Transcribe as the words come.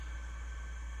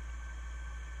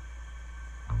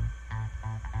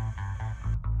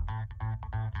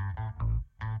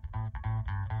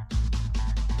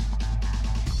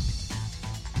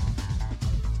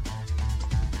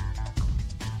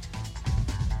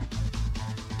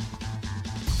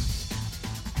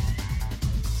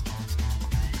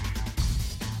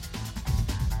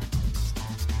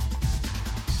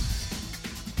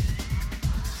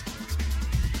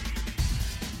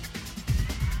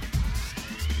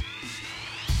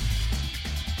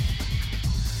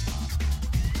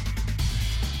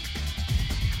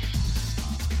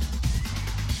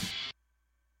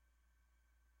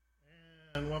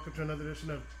welcome to another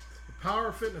edition of The Power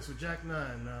of Fitness with Jack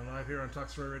Nunn, live here on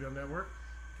Talkstory Radio Network.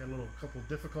 Got a couple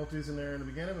difficulties in there in the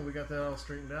beginning, but we got that all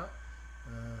straightened out.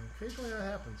 Occasionally that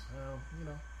happens.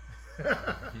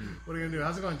 What are you going to do?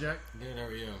 How's it going, Jack? Good, how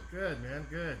are you? Good, man.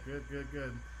 Good.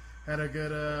 Had a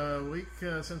good week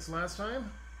since last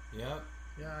time? Yep.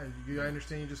 Yeah, I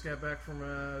understand you just got back from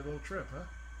a little trip, huh?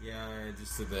 Yeah, I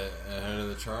just did the head of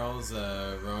the Charles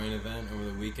rowing event over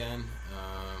the weekend.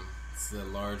 It's the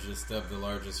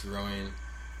largest rowing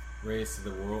race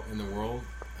in the world,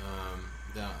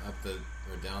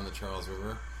 down the Charles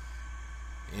River,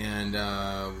 and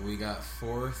we got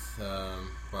fourth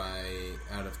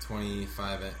out of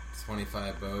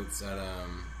 25 boats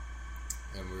and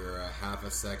we were half a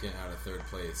second out of third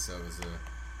place. So it was a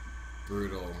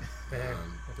brutal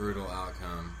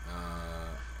outcome.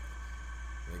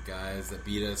 The guys that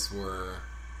beat us were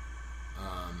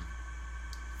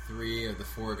three of the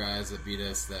four guys that beat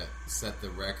us that set the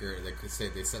record.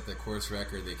 They set the course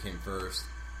record. They came first.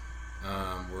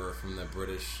 Were from the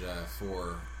British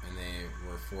four, and they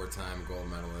were four-time gold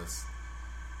medalists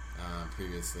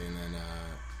previously. And then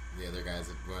the other guys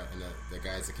the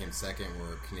guys that came second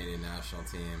were Canadian national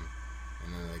team,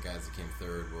 and then the guys that came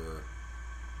third were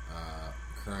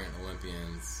current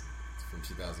Olympians from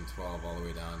 2012 all the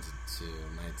way down to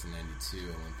 1992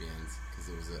 Olympians, because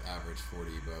it was an average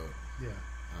 40 boat. Yeah.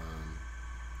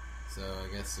 So I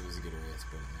guess it was a good race,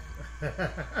 but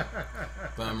yeah.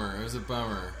 Bummer. It was a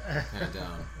bummer. Kind of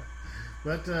down.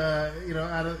 But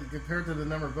compared to the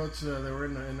number of boats that were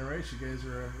in the race, you guys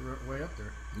were way up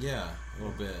there. Yeah, a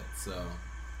little bit. So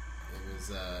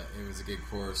it was a good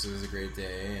course. It was a great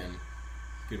day and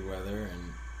good weather,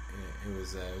 and it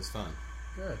was fun.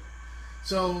 Good.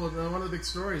 So one of the big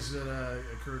stories that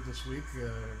occurred this week,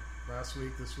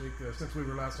 this week, since we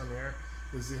were last on the air,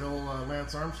 is the whole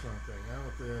Lance Armstrong thing,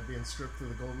 with being stripped of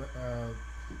the gold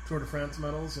Tour de France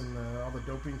medals and all the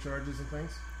doping charges and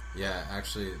things. Yeah,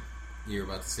 actually, you were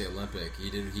about to say Olympic. He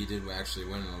did actually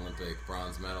win an Olympic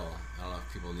bronze medal. I don't know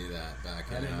if people knew that back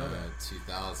in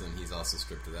 2000. He's also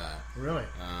stripped of that. Really?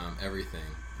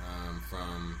 Everything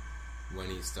from when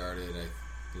he started, I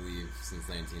believe, since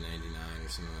 1999 or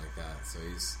something like that. So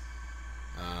he's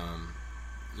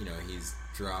he's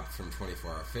dropped from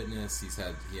 24-hour fitness. He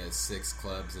has 6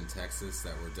 clubs in Texas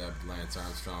that were dubbed Lance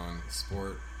Armstrong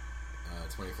Sport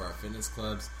 24-hour fitness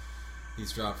clubs.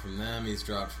 He's dropped from them. He's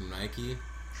dropped from Nike.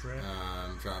 Trek.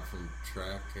 Dropped from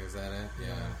Trek. Is that it?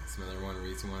 Yeah. Some other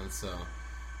recent one. So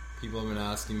people have been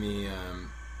asking me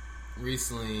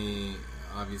recently,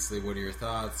 obviously, what are your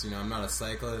thoughts? I'm not a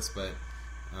cyclist, but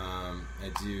I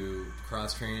do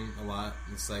cross train a lot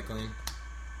in cycling.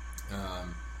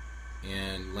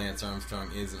 And Lance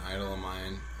Armstrong is an idol of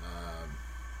mine.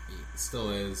 He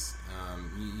still is.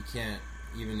 You can't,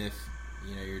 even if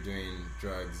you're doing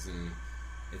drugs, and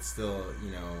it's still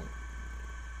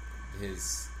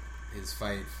his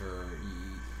fight for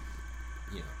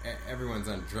everyone's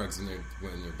on drugs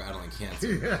when they're battling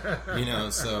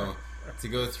cancer. So to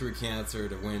go through cancer,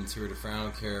 to win Tour de France, I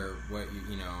don't care what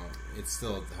it's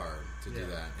still hard to do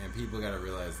that, and people got to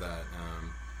realize that.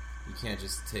 You can't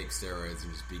just take steroids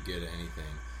and just be good at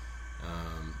anything,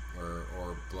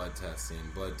 or blood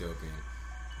testing, blood doping.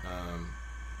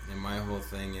 And my whole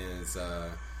thing is,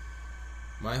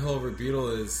 my whole rebuttal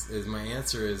is my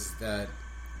answer is that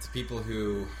to people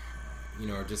who,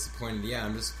 are disappointed. Yeah,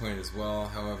 I'm disappointed as well.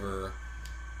 However,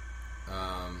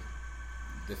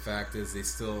 the fact is they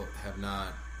still have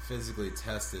not physically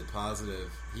tested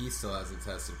positive. He still hasn't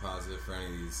tested positive for any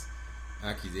of these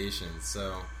accusations.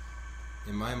 So,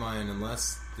 in my mind,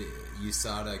 unless the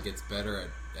USADA gets better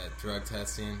at drug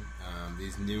testing,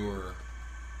 these newer,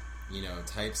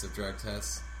 types of drug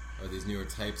tests, or these newer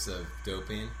types of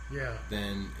doping,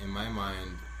 then in my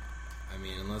mind,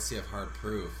 unless you have hard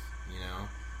proof,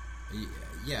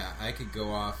 I could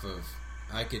go off of,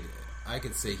 I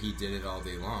could say he did it all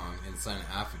day long and sign an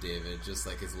affidavit just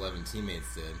like his 11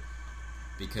 teammates did,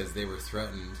 because they were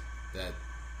threatened that,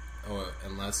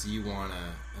 unless you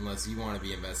wanna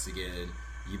be investigated,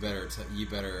 you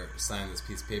better sign this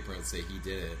piece of paper and say he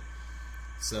did it.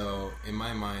 So in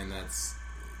my mind, that's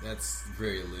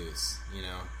very loose,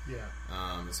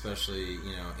 especially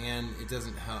and it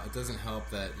doesn't help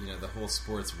that the whole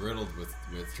sport's riddled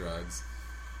with drugs.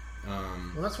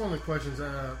 Well, that's one of the questions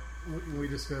we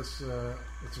discussed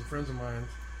with some friends of mine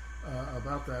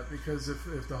about that, because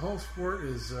if the whole sport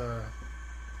is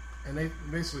and they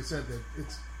basically said that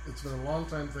it's been a long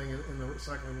time thing in the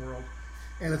cycling world,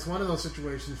 and it's one of those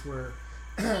situations where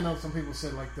I know some people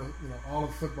said all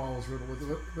of football is riddled with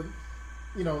it, but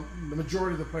the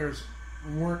majority of the players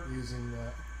weren't using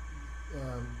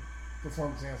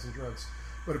performance enhancing drugs.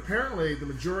 But apparently, the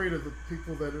majority of the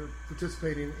people that are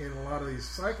participating in a lot of these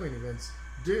cycling events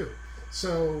do.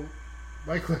 So,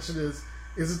 my question is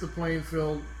it the playing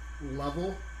field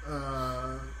level?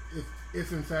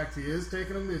 If in fact he is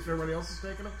taking them, if everybody else is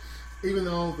taking them, even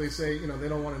though they say they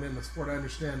don't want to end the sport, I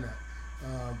understand that.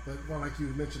 But like you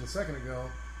mentioned a second ago,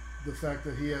 the fact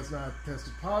that he has not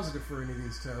tested positive for any of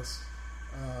these tests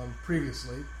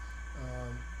previously.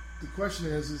 The question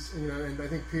is, and I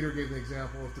think Peter gave the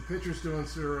example: if the pitcher's doing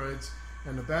steroids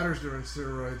and the batter's doing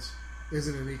steroids, is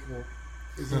it an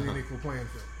equal playing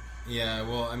field? Yeah,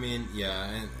 well, I mean,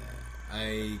 and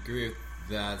I agree with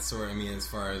that sort. I mean, as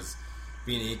far as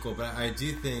being equal, but I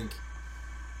think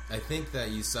that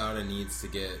USADA needs to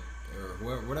get,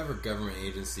 or whatever government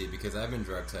agency, because I've been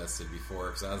drug tested before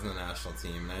because I was in the national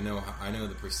team, and I know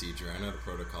the procedure, I know the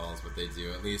protocols, what they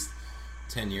do. At least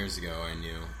 10 years ago, I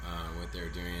knew what they were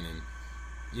doing, and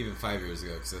even 5 years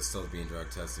ago, because I was still being drug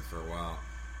tested for a while,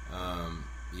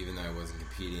 even though I wasn't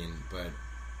competing. But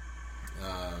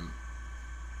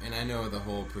and I know the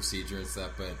whole procedure and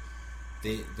stuff, but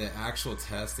the actual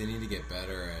test, they need to get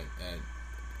better at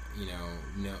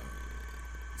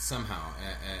somehow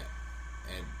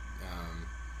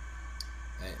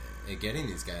at getting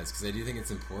these guys, because I do think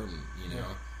it's important,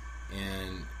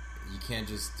 and you can't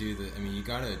just do you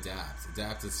got to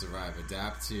adapt to survive,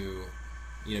 adapt to,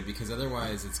 because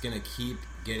otherwise it's going to keep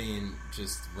getting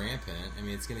just rampant. I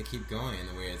mean, it's going to keep going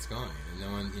the way it's going, and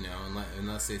no one,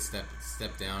 unless they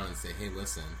step down and say, hey,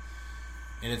 listen.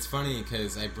 And it's funny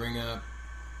because I bring up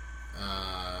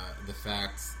the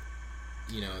fact,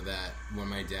 that when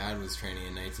my dad was training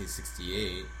in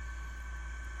 1968,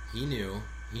 he knew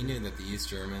that the East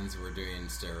Germans were doing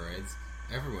steroids.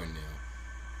 Everyone knew.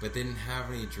 But they didn't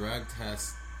have any drug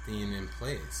testing in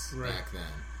place back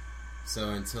then. So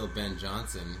until Ben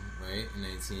Johnson, right, in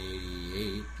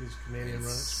 1988, he's a Canadian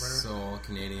sprinter, Seoul,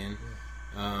 Canadian,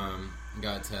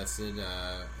 got tested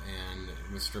and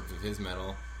was stripped of his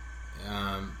medal.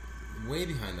 Way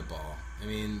behind the ball. I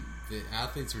mean, the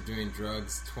athletes were doing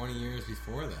drugs 20 years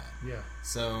before that. Yeah.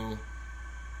 So,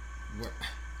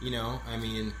 I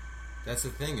mean, that's the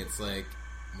thing. It's like,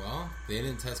 well, they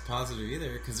didn't test positive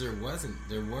either because there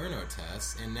were no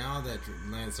tests. And now that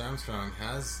Lance Armstrong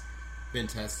has been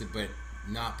tested but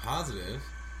not positive,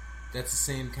 that's the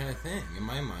same kind of thing in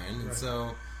my mind. Right. And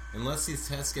so, unless these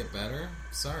tests get better,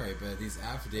 sorry, but these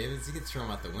affidavits, you can throw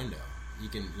them out the window. You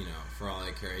can, for all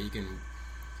I care,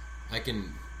 I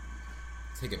can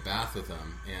take a bath with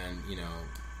them and,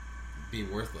 be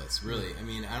worthless, really. I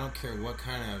mean, I don't care what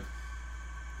kind of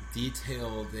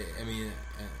detail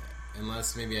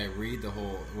unless maybe I read the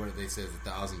whole, what they say is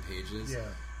 1,000 pages.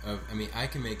 Yeah. I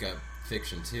can make up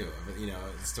fiction too,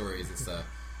 stories and stuff.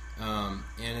 And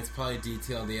it's probably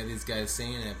detailed. They have these guys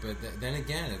saying it, but then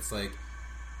again, it's like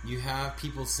you have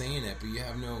people saying it, but you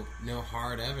have no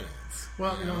hard evidence.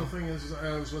 Well, the thing is,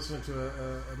 I was listening to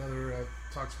another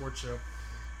Talk Sports show,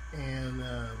 and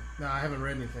now I haven't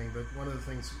read anything, but one of the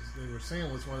things they were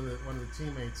saying was one of the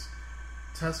teammates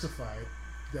testified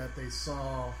that they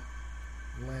saw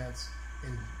Lance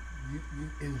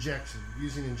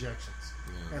using injections.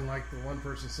 Yeah. And like the one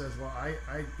person says, well, I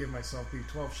give myself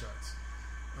B12 shots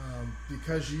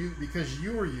because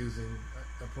you were using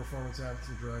a performance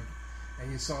enhancing drug,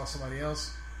 and you saw somebody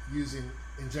else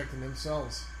injecting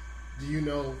themselves. Do you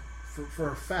know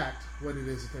for a fact what it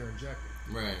is that they're injecting?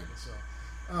 Right. So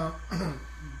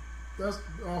that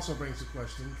also brings the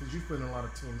question, because you've been in a lot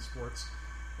of team sports.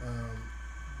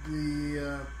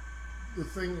 The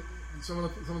thing, some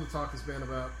of the talk has been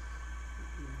about,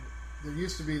 there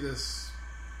used to be this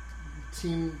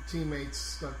teammates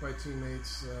stuck by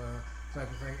teammates type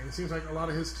of thing, and it seems like a lot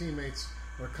of his teammates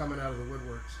are coming out of the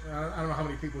woodworks. I don't know how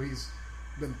many people he's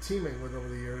been teaming with over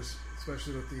the years,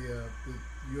 especially with the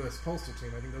U.S. Postal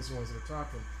Team. I think those are the ones that are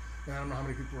talking. And I don't know how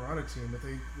many people are on a team, but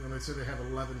they say they have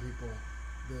 11 people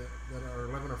that are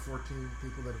 11 or 14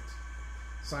 people that have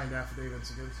signed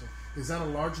affidavits against him. Is that a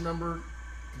large number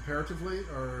comparatively,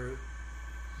 or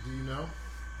do you know?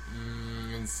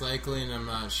 In cycling, I'm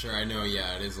not sure. I know,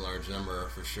 it is a large number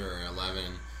for sure,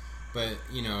 11. But,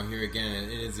 here again,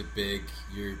 it is a big,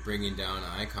 you're bringing down an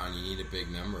icon, you need a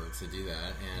big number to do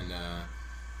that. And,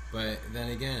 but then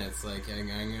again, it's like,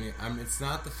 it's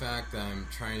not the fact that I'm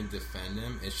trying to defend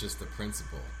him, it's just the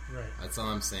principle. Right. That's all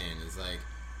I'm saying, is like,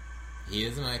 he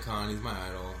is an icon, he's my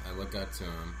idol, I look up to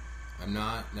him. I'm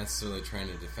not necessarily trying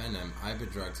to defend him. I've been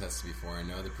drug tested before, I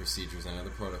know the procedures, I know the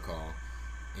protocol.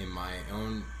 In my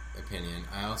own opinion,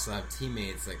 I also have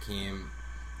teammates that came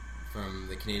from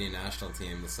the Canadian national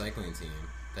team, the cycling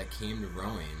team, that came to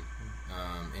rowing.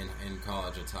 In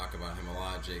college, I talk about him a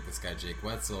lot. Jake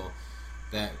Wetzel,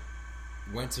 that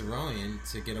went to rowing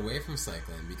to get away from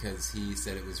cycling because he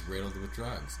said it was riddled with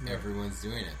drugs. Yeah. Everyone's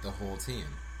doing it, the whole team.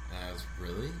 And I was,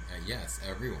 really? Yes,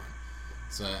 everyone.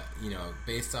 So,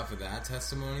 based off of that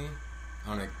testimony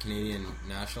on a Canadian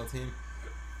national team,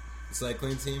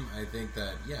 cycling team, I think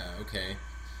that, okay,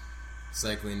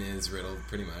 cycling is riddled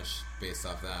pretty much based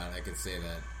off that. I could say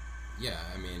that,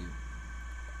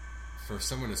 for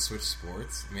someone to switch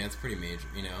sports, that's pretty major,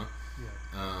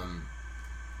 Yeah.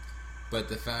 But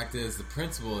the fact is, the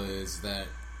principle is that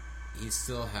he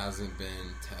still hasn't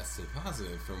been tested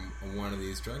positive from one of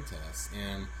these drug tests.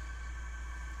 And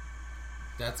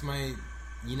that's my,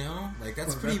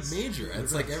 that's pretty major.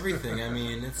 It's like everything.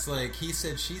 It's like he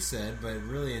said, she said, but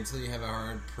really until you have a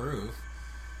hard proof,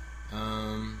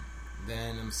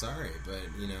 then I'm sorry. But,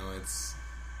 it's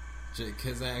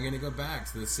because I'm going to go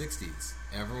back to the 60s.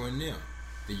 Everyone knew.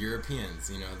 The Europeans,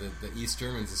 the East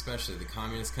Germans especially, the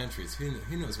communist countries, who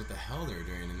knows what the hell they were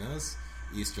doing in those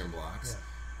Eastern blocs.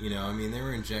 Yeah. They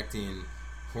were injecting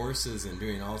horses and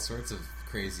doing all sorts of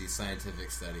crazy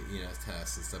scientific study,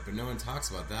 tests and stuff, but no one talks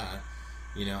about that.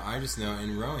 I just know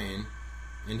in rowing,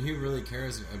 and who really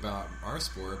cares about our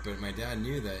sport, but my dad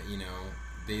knew that,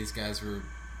 these guys were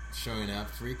showing up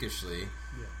freakishly,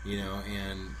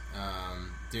 and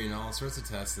doing all sorts of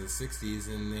tests in the 60s,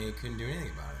 and they couldn't do anything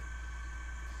about it.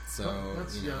 So,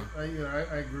 I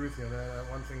agree with you. That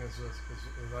one thing is,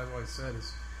 as I've always said,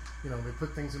 is, they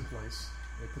put things in place.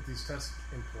 They put these tests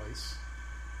in place,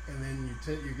 and then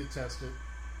you get tested,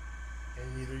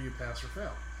 and either you pass or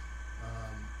fail.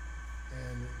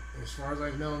 And as far as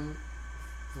I've known,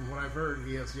 from what I've heard,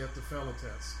 he has yet to fail a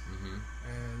test. Mm-hmm.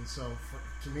 And so,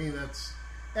 to me, that's...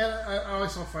 And I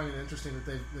also find it interesting that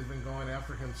they've been going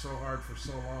after him so hard for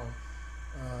so long.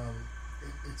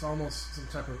 It's almost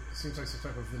seems like some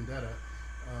type of vendetta,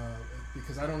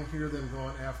 because I don't hear them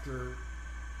going after...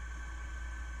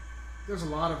 There's a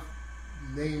lot of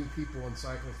named people in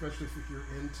cycling, especially if you're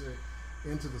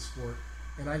into the sport,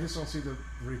 and I just don't see the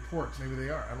reports. Maybe they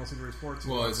are. I don't see the reports.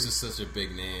 Well, it's just such a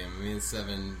big name.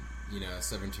 seven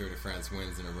Tour de France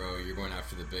wins in a row. You're going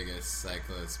after the biggest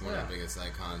cyclist, one of the biggest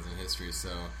icons in history.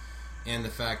 So, and the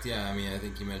fact, I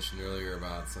think you mentioned earlier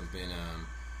about something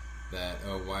that,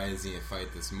 why is he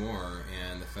fight this more?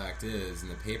 And the fact is, in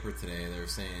the paper today, they're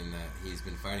saying that he's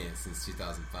been fighting it since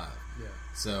 2005. Yeah.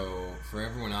 So, for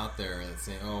everyone out there that's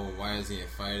saying, why is he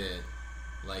fight it?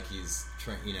 Like he's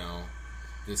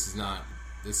this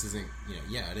isn't,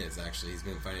 it is actually. He's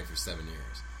been fighting for 7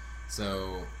 years.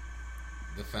 So,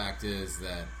 the fact is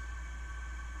that,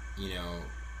 and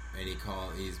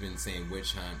he's been saying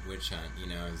witch hunt,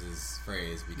 is his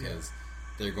phrase, because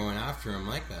they're going after him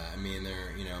like that.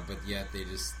 But yet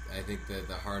I think that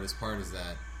the hardest part is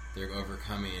that they're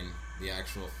overcoming the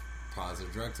actual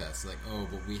positive drug tests. Like,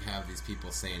 but we have these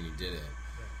people saying you did it.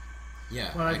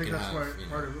 Yeah. Well, I think that's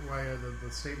part of why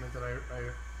the statement that I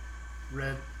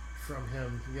read from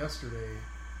him yesterday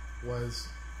was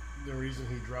the reason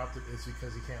he dropped it is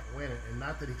because he can't win it, and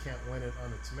not that he can't win it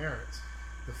on its merits.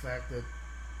 The fact that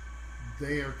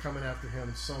they are coming after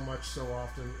him so much, so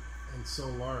often, and so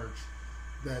large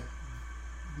that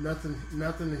nothing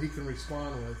that he can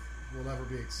respond with will ever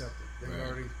be accepted.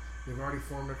 They've already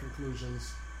formed their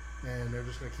conclusions, and they're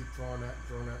just going to keep throwing that at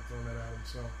him.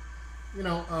 So,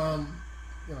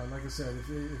 like I said,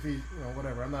 if he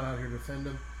whatever. I'm not out here to defend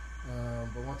him,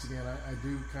 but once again, I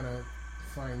do kind of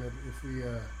find that if we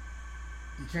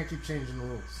you can't keep changing the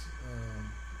rules.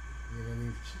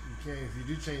 You can't. If you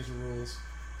do change the rules,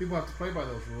 people have to play by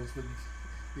those rules. But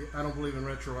I don't believe in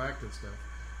retroactive stuff.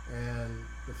 And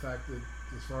the fact that,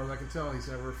 as far as I can tell, he's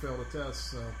never failed a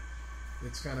test. So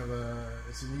it's kind of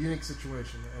it's a unique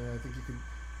situation. And I think you could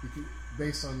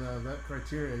based on that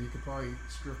criteria, you could probably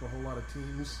strip a whole lot of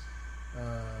teams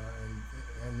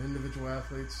and individual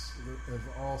athletes of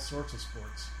all sorts of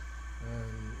sports,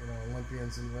 and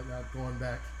Olympians and whatnot, going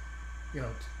back,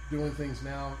 doing things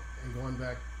now and going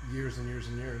back years and years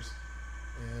and years,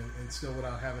 and still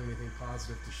without having anything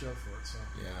positive to show for it. So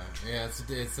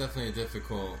it's definitely a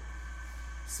difficult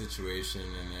situation,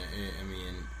 and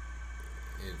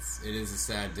it is a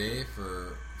sad day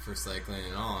for cycling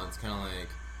and all. It's kind of like,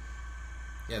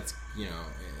 it's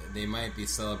they might be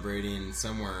celebrating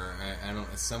somewhere,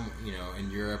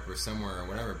 in Europe or somewhere or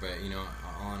whatever, but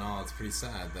all in all, it's pretty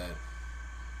sad that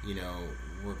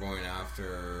we're going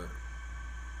after.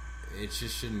 It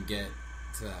just shouldn't get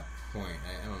to that point.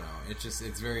 I don't know.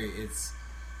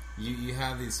 You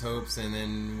have these hopes, and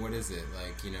then what is it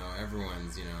like?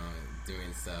 Everyone's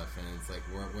doing stuff, and it's like,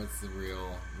 where's the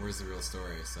real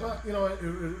story? So, well, it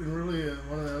really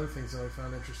one of the other things that I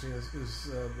found interesting is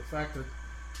the fact that,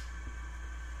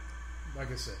 like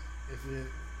I said,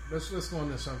 if let's go on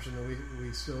the assumption that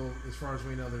we still, as far as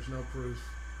we know, there's no proof,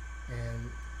 and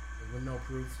with no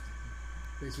proof,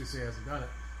 basically say he hasn't done it.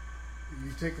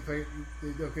 You take the fact,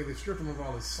 okay, they stripped him of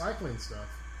all his cycling stuff,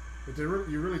 but you're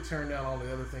really tearing down all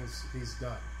the other things he's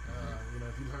done.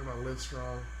 If you talk about Live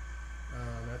Strong,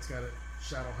 that's got a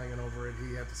shadow hanging over it.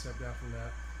 He had to step down from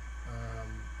that.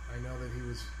 I know that he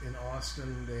was in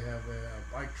Austin. They have a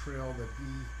bike trail that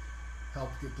he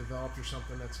helped get developed or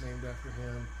something that's named after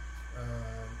him.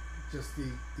 Just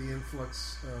the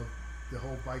influx of the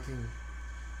whole biking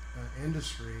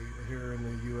industry here in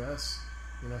the U.S.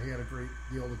 He had a great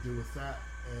deal to do with that,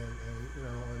 and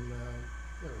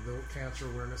the cancer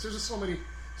awareness. There's just so many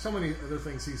other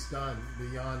things he's done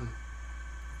beyond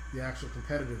the actual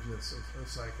competitiveness of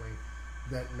cycling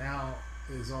that now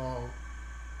is all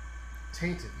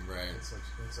tainted, right, in such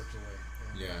a way.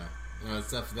 Yeah, no,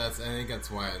 it's tough. I think that's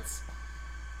why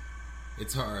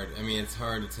it's hard. I mean, it's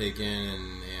hard to take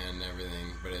in and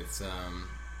everything, but it's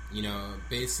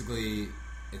basically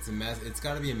it's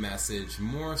got to be a message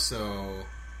more so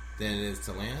than it is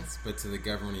to Lance, but to the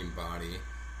governing body,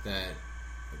 to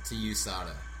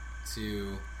USADA,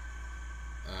 to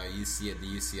the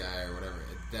UCI or whatever,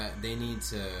 that they need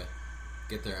to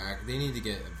get their act. They need to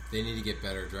get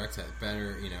better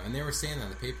better. And they were saying that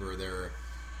in the paper. They were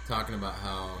talking about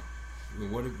how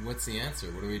what's the answer?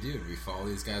 What do we do? Do we follow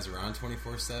these guys around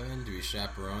 24/7? Do we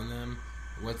chaperone them?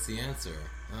 What's the answer?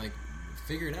 And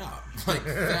figure it out,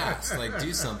 fast,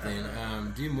 do something,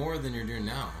 do more than you're doing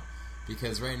now,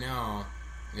 because right now,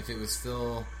 if they're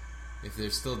still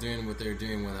doing what they're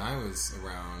doing when I was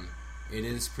around, it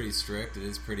is pretty strict. It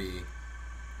is pretty,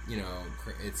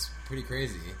 it's pretty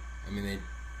crazy. I mean,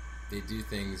 they do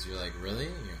things. You're like, really?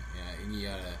 Yeah, and you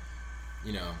gotta,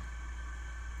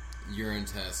 urine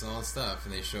tests, all this stuff,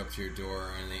 and they show up to your door,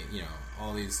 and they,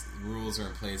 all these rules are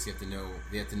in place. They have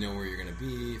to know where you're going to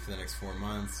be for the next 4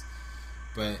 months.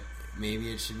 But maybe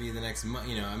it should be the next month.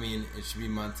 It should be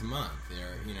month to month.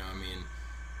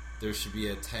 There should be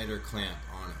a tighter clamp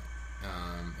on it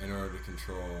in order to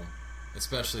control,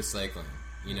 especially cycling.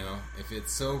 If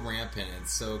it's so rampant and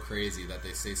so crazy that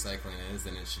they say cycling is,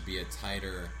 then it should be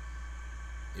tighter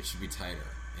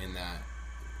in that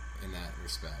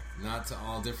respect. Not to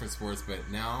all different sports, but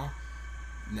now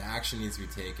the action needs to be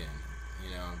taken.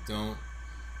 Don't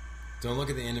look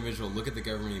at the individual. Look at the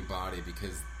governing body,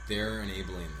 because they're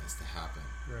enabling this to happen.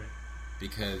 Right.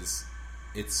 Because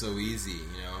it's so easy,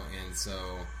 and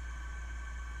so,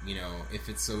 if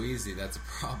it's so easy, that's a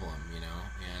problem,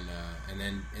 and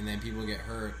then people get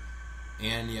hurt,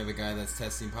 and you have a guy that's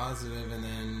testing positive, and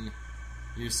then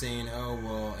you're saying, oh,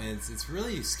 well, and it's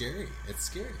really scary. It's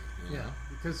scary, Yeah,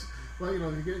 because,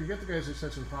 you get the guys who are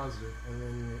testing positive,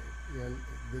 and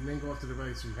then go off to the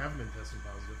guys who haven't been testing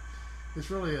positive. It's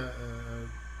really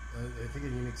I think a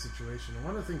unique situation. And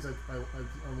one of the things I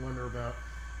wonder about,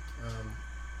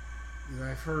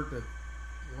 I've heard that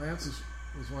Lance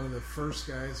was one of the first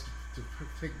guys to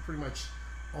take pretty much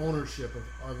ownership of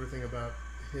everything about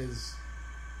his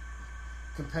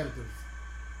competitive,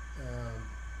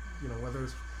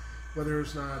 whether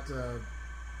it's not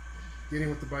getting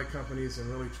with the bike companies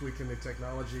and really tweaking the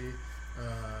technology,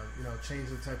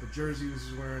 changing the type of jersey he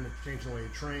was wearing, changing the way he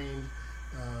trained,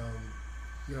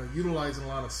 utilizing a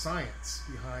lot of science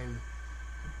behind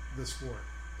the sport.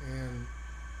 And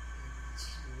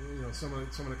some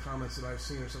of the comments that I've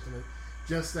seen or something, that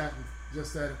just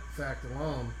that fact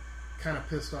alone kind of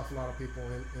pissed off a lot of people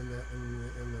in the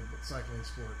cycling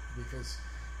sport, because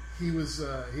he was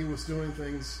doing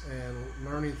things and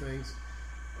learning things,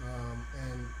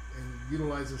 and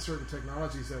utilizing certain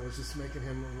technologies that was just making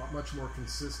him much more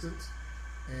consistent.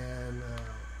 And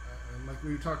like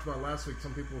we talked about last week,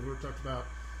 some people who talked about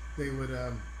they would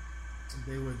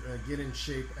get in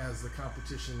shape as the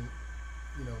competition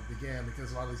began,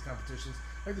 because a lot of these competitions,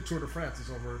 like the Tour de France, is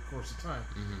over a course of time,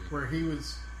 where he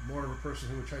was more of a person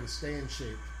who would try to stay in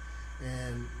shape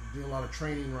and do a lot of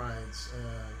training rides,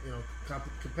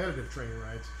 competitive training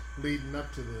rides leading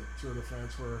up to the Tour de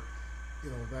France, where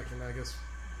back in, I guess,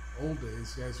 old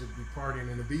days, guys would be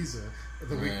partying in Ibiza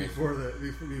the week before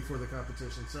the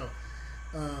competition. So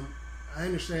I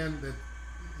understand that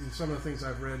in some of the things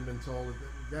I've read and been told,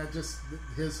 that just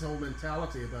his whole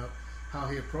mentality about how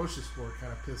he approached the sport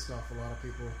kind of pissed off a lot of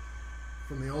people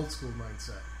from the old school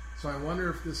mindset. So I wonder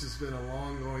if this has been a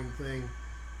long-going thing,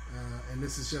 and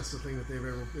this is just a thing that they've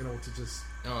ever been able to just...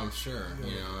 Oh, I'm sure.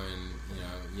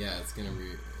 It's going to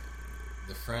be...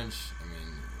 The French,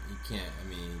 you can't...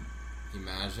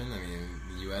 imagine,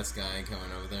 the U.S. guy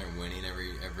coming over there and winning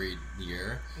every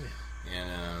year. Yeah.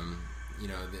 And,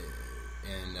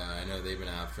 I know they've been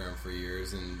after him for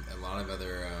years, and a lot of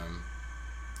other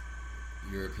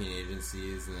European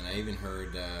agencies, and then I even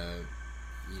heard a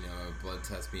blood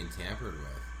test being tampered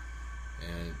with,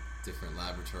 and different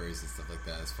laboratories and stuff like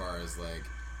that, as far as like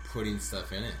putting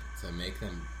stuff in it to make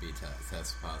them be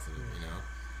test positive.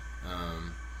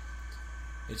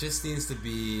 It just needs to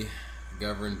be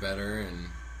governed better, and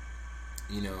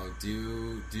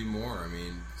do more. I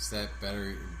mean, set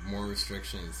more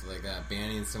restrictions, stuff like that.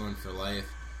 Banning someone for life,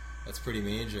 that's pretty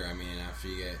major. I mean, after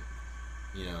you get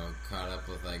caught up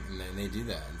with and then they do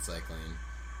that in cycling.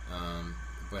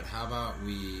 But how about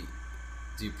we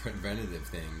do preventative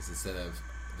things instead of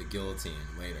the guillotine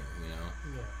later?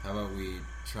 Yeah. How about we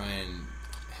try and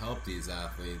help these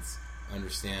athletes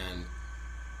understand,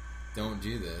 don't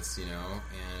do this,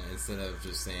 and instead of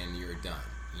just saying you're done,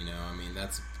 I mean,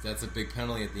 that's a big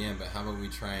penalty at the end, but how about we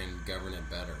try and govern it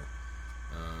better,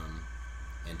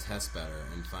 and test better,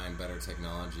 and find better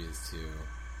technologies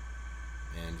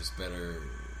and just better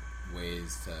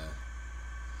ways to,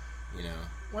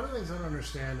 One of the things I don't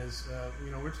understand is,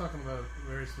 we're talking about a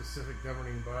very specific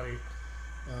governing body,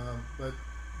 but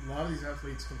a lot of these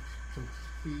athletes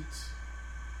compete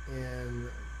in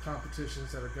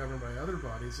competitions that are governed by other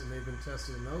bodies, and they've been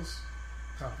tested in those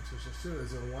competitions too.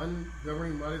 Is there one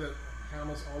governing body that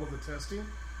handles all of the testing,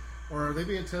 or are they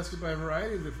being tested by a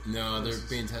variety of different No, places? they're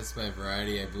being tested by a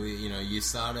variety. I believe,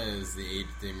 USADA is the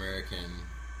American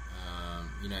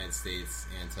United States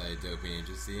Anti-Doping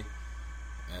Agency,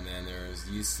 and then there's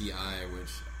UCI,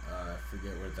 which I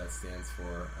forget what that stands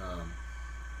for,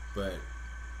 but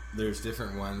there's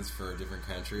different ones for different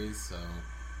countries. So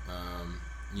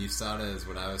USADA is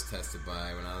what I was tested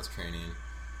by when I was training,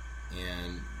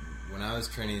 and when I was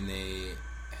training, they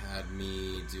had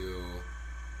me do.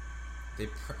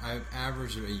 I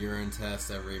averaged a urine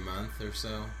test every month or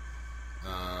so.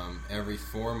 Every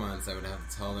 4 months, I would have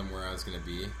to tell them where I was going to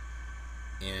be,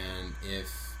 and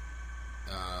if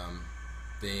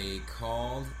they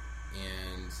called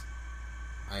and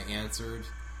I answered,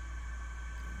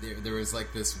 there was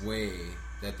like this way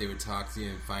that they would talk to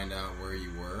you and find out where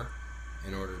you were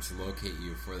in order to locate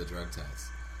you for the drug test.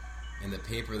 In the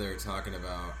paper, they were talking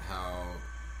about how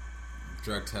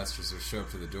drug testers would show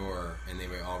up to the door and they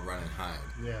would all run and hide.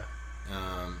 Yeah.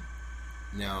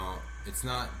 Now, it's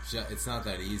not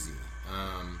that easy.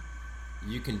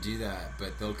 You can do that,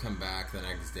 but they'll come back the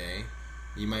next day.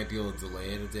 You might be able to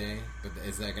delay it a day, but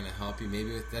is that going to help you?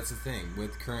 Maybe that's the thing.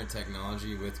 With current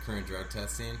technology, with current drug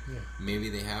testing, maybe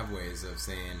they have ways of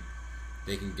saying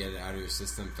they can get it out of your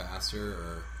system faster,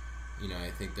 or,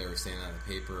 I think they were saying that in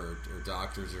the paper, or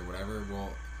doctors or whatever.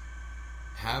 Well,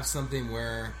 have something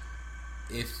where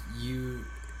if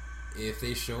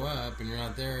they show up and you're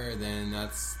not there, then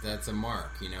that's a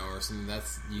mark, or something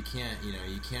you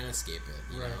can't escape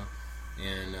it, you know?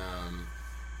 And,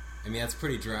 I mean, that's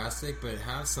pretty drastic, but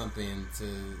have something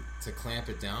to clamp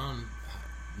it down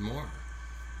more.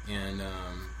 And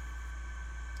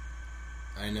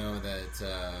I know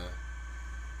that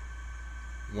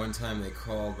one time they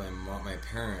called my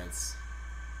parents,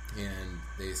 and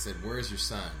they said, "Where's your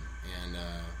son?" And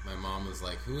my mom was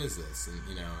like, "Who is this?" And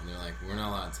and they're like, "We're not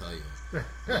allowed to tell you." And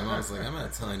my mom's like, "I'm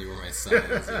not telling you where my son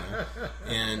is,"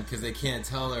 and because they can't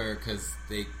tell her because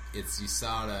it's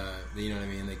USADA, you know what I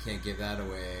mean? They can't give that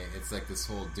away. It's like this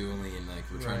whole dueling, and like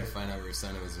we're trying to find out where your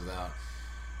son was without.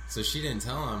 So she didn't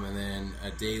tell him, and then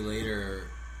a day later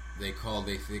they called.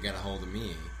 They got a hold of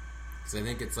me because I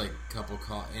think it's like a couple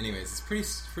call. Anyways, it's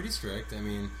pretty strict. I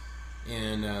mean,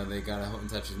 and they got in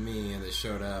touch with me, and they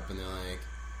showed up, and they're like.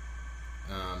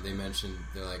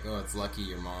 They're like, "Oh, it's lucky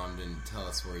your mom didn't tell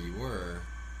us where you were,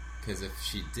 because if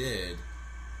she did,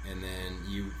 and then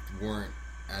you weren't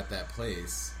at that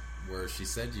place where she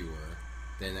said you were,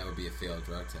 then that would be a failed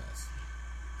drug test."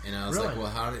 And I was like, "Well,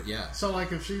 how did?" Yeah. So,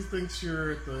 like, if she thinks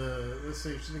you're at let's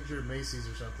say she thinks you're at Macy's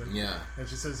or something, and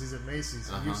she says he's at Macy's,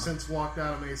 and you've since walked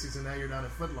out of Macy's, and now you're down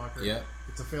at Foot Locker. Yep.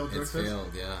 It's a failed drug test? It's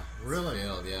failed, yeah. Really? It's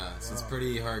failed, yeah. So it's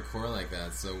pretty hardcore like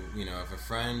that. So, if a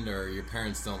friend or your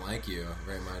parents don't like you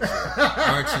very much, or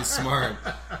aren't you smart,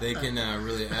 they can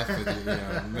really F with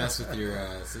you, mess with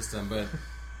your system. But,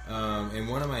 and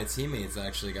one of my teammates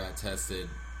actually got tested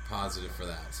positive for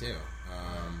that, too.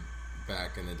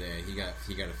 Back in the day, he got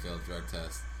a failed drug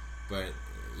test. But,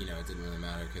 it didn't really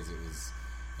matter because it was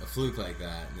a fluke like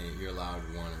that, and you're allowed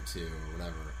one or two or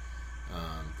whatever.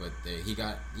 But he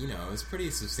got, it was pretty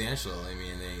substantial. I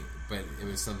mean, but it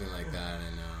was something like that,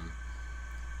 and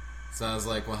so I was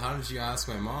like, "Well, how did you ask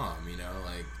my mom?"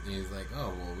 Like, and he's like,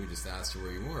 "Oh, well, we just asked her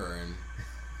where you were,"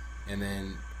 and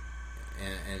then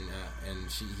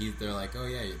they're like, oh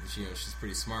yeah, she's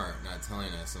pretty smart, not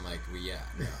telling us. I'm like, well, yeah,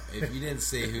 no. If you didn't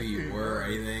say who you were or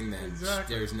anything, then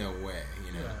there's no way.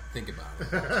 Think about it.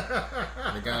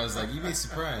 The guy was like, you'd be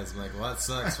surprised. I'm like, well, that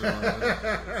sucks for one of those.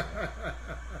 Yeah.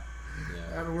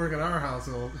 Had to work in our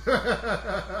household.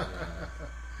 Yeah.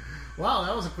 Wow,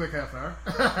 that was a quick half hour.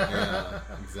 Yeah,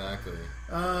 exactly.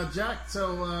 Jack,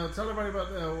 so tell everybody about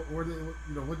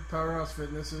what Powerhouse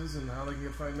Fitness is and how they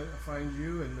can find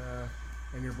you and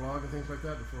your blog and things like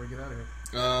that before we get out of here.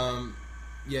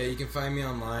 Yeah, you can find me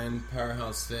online,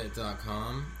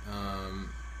 powerhousefit.com,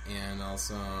 and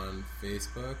also on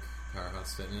Facebook,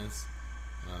 Powerhouse Fitness,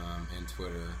 and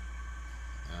Twitter,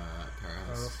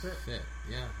 Powerhouse Fit.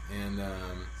 Yeah, and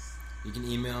you can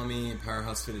email me,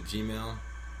 powerhousefit@gmail.com.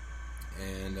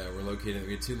 And we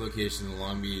have 2 locations in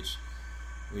Long Beach.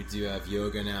 We do have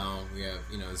yoga now. We have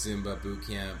Zumba boot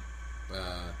camp,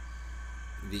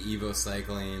 the Evo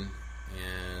cycling,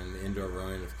 and the indoor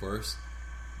rowing, of course.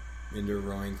 Indoor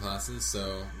rowing classes.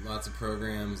 So lots of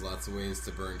programs, lots of ways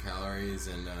to burn calories,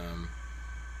 and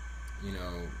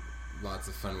lots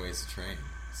of fun ways to train.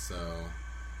 So,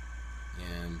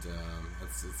 and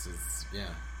it's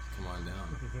come on down.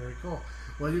 Very cool.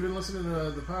 Well, you've been listening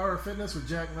to The Power of Fitness with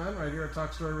Jack Nunn right here at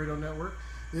Talk Story Radio Network.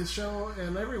 This show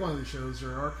and every one of these shows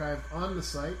are archived on the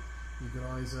site. You can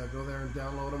always go there and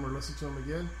download them or listen to them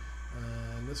again.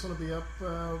 And this one will be up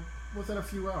within a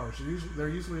few hours. They're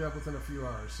usually up within a few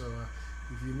hours. So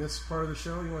if you missed part of the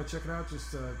show and you want to check it out,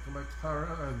 just come back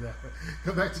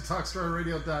to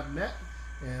TalkStoryRadio.net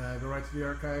and go right to the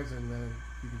archives, and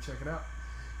you can check it out.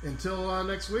 Until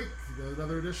next week,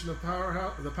 another edition of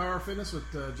The Power of Fitness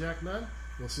with Jack Nunn.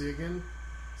 We'll see you again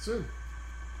soon.